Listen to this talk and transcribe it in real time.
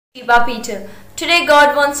Sheba Peter. Today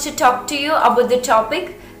God wants to talk to you about the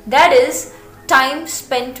topic that is time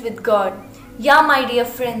spent with God. Yeah, my dear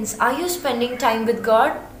friends, are you spending time with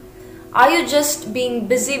God? Are you just being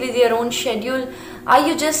busy with your own schedule? Are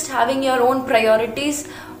you just having your own priorities?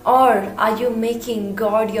 Or are you making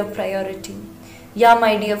God your priority? Yeah,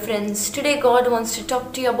 my dear friends, today God wants to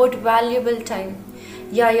talk to you about valuable time.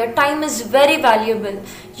 Yeah, your time is very valuable.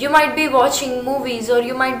 You might be watching movies, or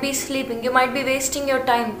you might be sleeping, you might be wasting your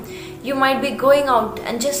time. You might be going out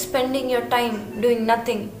and just spending your time doing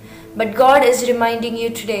nothing. But God is reminding you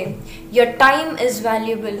today, your time is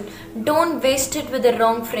valuable. Don't waste it with the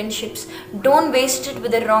wrong friendships. Don't waste it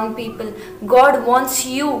with the wrong people. God wants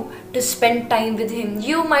you to spend time with Him.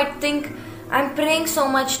 You might think, I'm praying so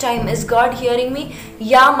much time. Is God hearing me?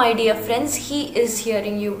 Yeah, my dear friends, He is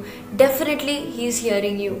hearing you. Definitely, He is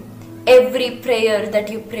hearing you. Every prayer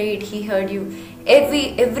that you prayed, He heard you.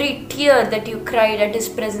 Every tear that you cried at His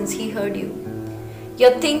presence, He heard you.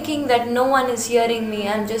 You're thinking that no one is hearing me,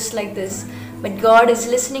 I'm just like this. But God is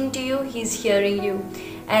listening to you, He's hearing you.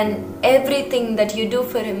 And everything that you do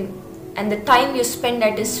for Him and the time you spend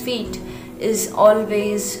at His feet is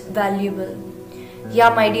always valuable. Yeah,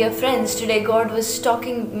 my dear friends, today God was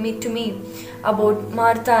talking to me about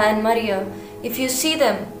Martha and Maria. If you see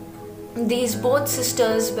them, these both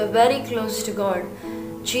sisters were very close to God,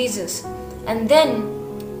 Jesus. And then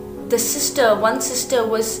one sister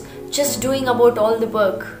was just doing about all the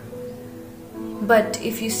work. But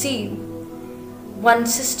if you see, one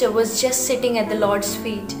sister was just sitting at the Lord's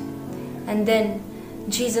feet. And then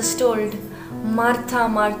Jesus told, Martha,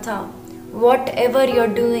 Martha, whatever you're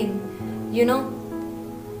doing,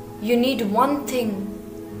 you need one thing.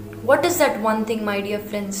 What is that one thing, my dear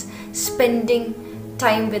friends? Spending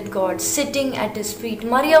time with God, sitting at His feet.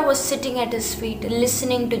 Maria was sitting at His feet,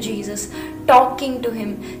 listening to Jesus, talking to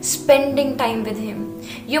Him, spending time with Him.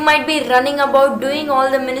 You might be running about, doing all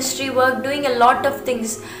the ministry work, doing a lot of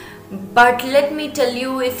things. But let me tell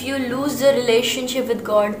you, if you lose the relationship with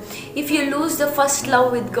God, if you lose the first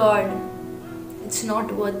love with God, it's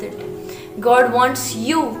not worth it. God wants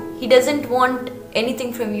you. He doesn't want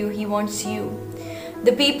anything from you. He wants you.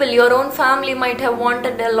 The people, your own family might have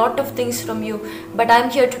wanted a lot of things from you, but I'm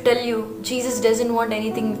here to tell you, Jesus doesn't want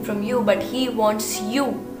anything from you, but He wants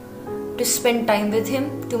you to spend time with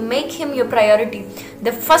Him, to make Him your priority.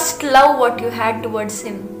 The first love what you had towards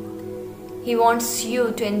Him, He wants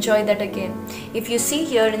you to enjoy that again. If you see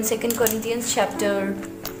here in 2 Corinthians chapter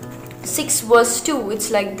 6 verse 2, it's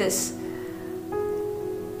like this.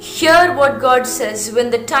 Hear what God says, when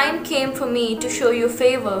the time came for me to show you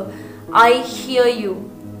favor, I hear you.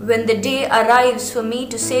 When the day arrives for me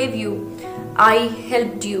to save you, I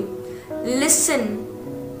helped you. Listen,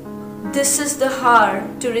 this is the hour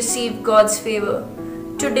to receive God's favor.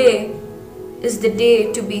 Today is the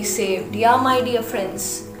day to be saved. Yeah, my dear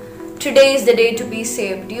friends, today is the day to be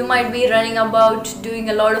saved. You might be running about, doing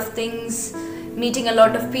a lot of things, meeting a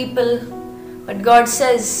lot of people, but God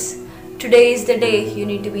says, today is the day you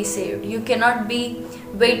need to be saved. You cannot be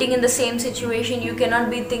waiting in the same situation. You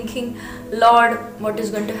cannot be thinking, Lord, what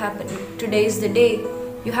is going to happen? Today is the day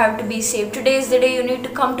you have to be saved. Today is the day you need to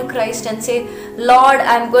come to Christ and say, Lord,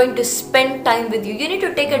 I'm going to spend time with you. You need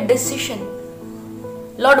to take a decision.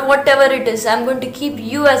 Lord, whatever it is, I'm going to keep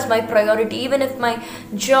you as my priority. Even if my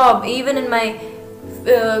job, even in my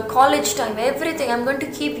college time, everything, I'm going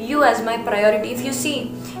to keep you as my priority. If you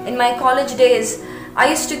see, in my college days, I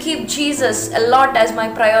used to keep Jesus a lot as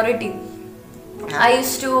my priority. I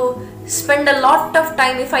used to spend a lot of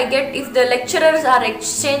time if the lecturers are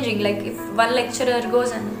exchanging, like if one lecturer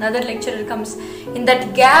goes and another lecturer comes, in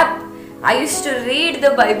that gap, I used to read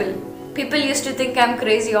the Bible. People used to think I'm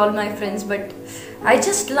crazy, all my friends, but I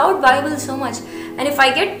just loved Bible so much. And if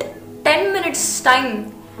I get 10 minutes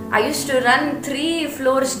time, I used to run 3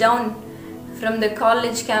 floors down from the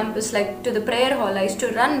college campus, like to the prayer hall. I used to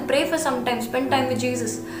run, pray for some time, spend time with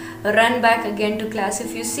Jesus, run back again to class.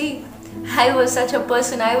 If you see, I was such a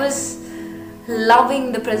person. I was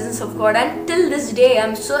loving the presence of God, and till this day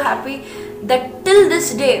I'm so happy that till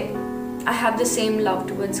this day I have the same love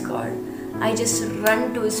towards God. I just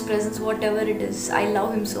run to His presence, whatever it is. I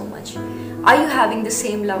love Him so much. Are you having the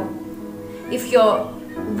same love? If you're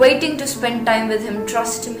waiting to spend time with Him,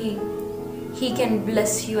 trust me, He can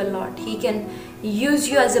bless you a lot. He can use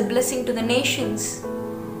you as a blessing to the nations,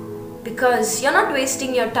 because you're not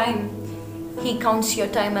wasting your time. He counts your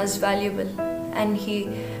time as valuable, and He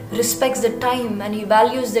respects the time, and He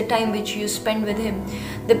values the time which you spend with Him.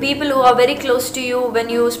 The people who are very close to you, when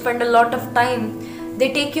you spend a lot of time,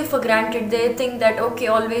 they take you for granted. They think that, okay,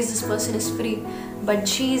 always this person is free. But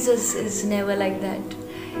Jesus is never like that.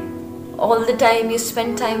 all the time you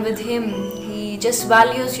spend time with Him. He just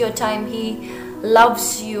values your time. He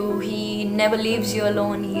loves you. He never leaves you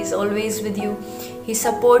alone. He is always with you. He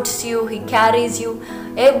supports you. He carries you.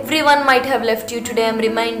 Everyone might have left you today. I'm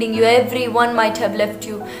reminding you, everyone might have left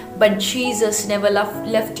you, but Jesus never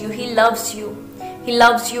left you. He loves you. He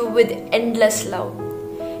loves you with endless love.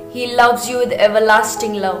 He loves you with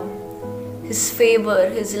everlasting love. His favor,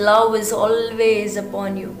 His love is always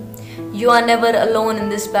upon you. You are never alone in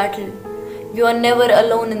this battle. You are never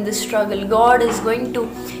alone in this struggle. God is going to,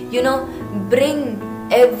 bring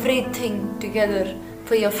everything together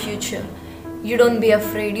for your future. You don't be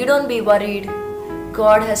afraid. You don't be worried.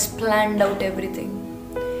 God has planned out everything.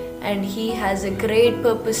 And He has a great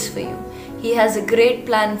purpose for you. He has a great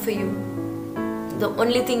plan for you. The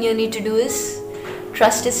only thing you need to do is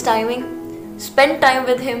trust His timing. Spend time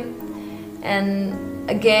with Him. And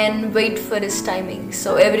again, wait for His timing.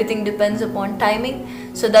 So everything depends upon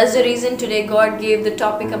timing. So that's the reason today God gave the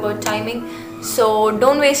topic about timing. So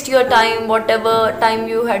don't waste your time. Whatever time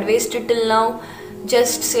you had wasted till now,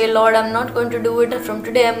 just say, Lord, I'm not going to do it. From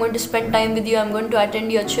today I'm going to spend time with you. I'm going to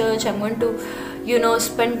attend your church. I'm going to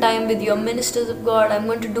spend time with your ministers of God. I'm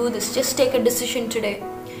going to do this. Just take a decision today.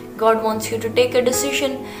 God wants you to take a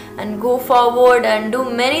decision and go forward and do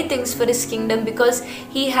many things for His kingdom, because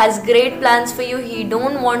He has great plans for you. He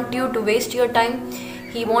don't want you to waste your time.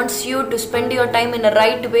 He wants you to spend your time in a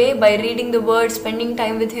right way by reading the word, spending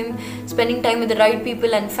time with Him, spending time with the right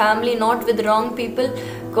people and family, not with the wrong people.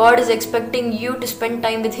 God is expecting you to spend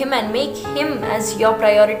time with Him and make Him as your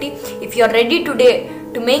priority. If you are ready today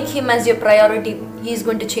to make Him as your priority, He is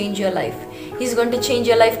going to change your life. He's going to change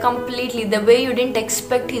your life completely. The way you didn't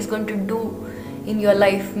expect, He's going to do in your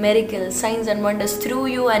life miracles, signs and wonders through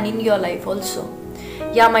you and in your life also.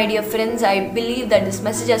 Yeah, my dear friends, I believe that this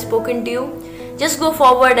message has spoken to you. Just go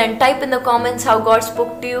forward and type in the comments how God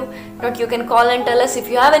spoke to you. If not, you can call and tell us. If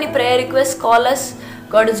you have any prayer requests, call us.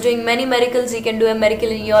 God is doing many miracles. He can do a miracle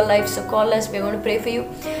in your life. So call us. We're going to pray for you.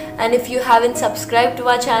 And if you haven't subscribed to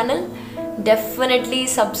our channel, definitely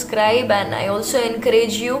subscribe. And I also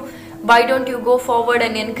encourage you, why don't you go forward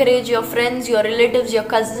and encourage your friends, your relatives, your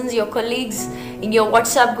cousins, your colleagues in your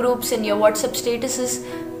WhatsApp groups, in your WhatsApp statuses.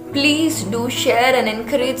 Please do share and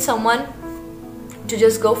encourage someone to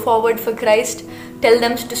just go forward for Christ. Tell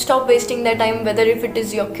them to stop wasting their time, whether if it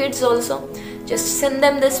is your kids also. Just send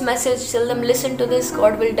them this message, tell them listen to this.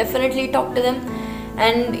 God will definitely talk to them.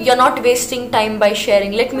 And you're not wasting time by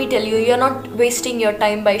sharing. Let me tell you, you're not wasting your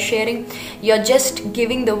time by sharing. You're just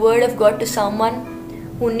giving the word of God to someone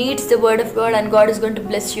who needs the word of God, and God is going to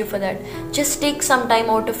bless you for that. Just take some time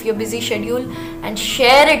out of your busy schedule and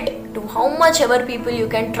share it to how much ever people you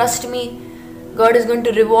can. Trust me, God is going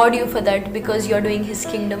to reward you for that, because you're doing His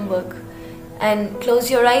kingdom work. And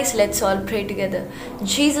close your eyes, let's all pray together.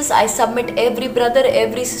 Jesus, I submit every brother,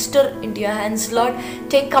 every sister into your hands, Lord.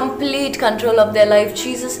 Take complete control of their life,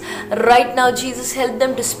 Jesus. Right now, Jesus, help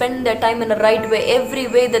them to spend their time in a right way. Every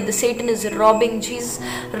way that the Satan is robbing, Jesus.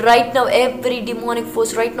 Right now, every demonic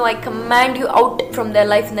force, right now, I command you out from their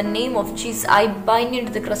life in the name of Jesus. I bind you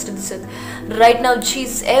into the crust of this earth. Right now,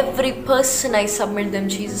 Jesus, every person, I submit them,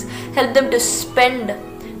 Jesus. Help them to spend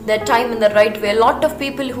their time in the right way. A lot of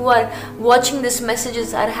people who are watching these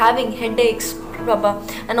messages are having headaches, Prabha,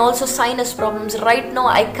 and also sinus problems. Right now,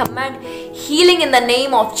 I command healing in the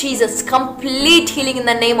name of Jesus. Complete healing in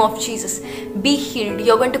the name of Jesus. Be healed.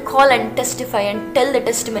 You're going to call and testify and tell the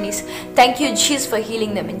testimonies. Thank you, Jesus, for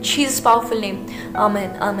healing them. In Jesus' powerful name.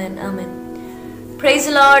 Amen. Amen. Amen. Praise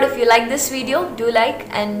the Lord. If you like this video, do like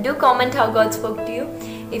and do comment how God spoke to you.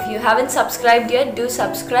 If you haven't subscribed yet, do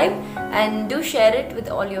subscribe and do share it with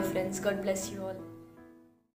all your friends. God bless you.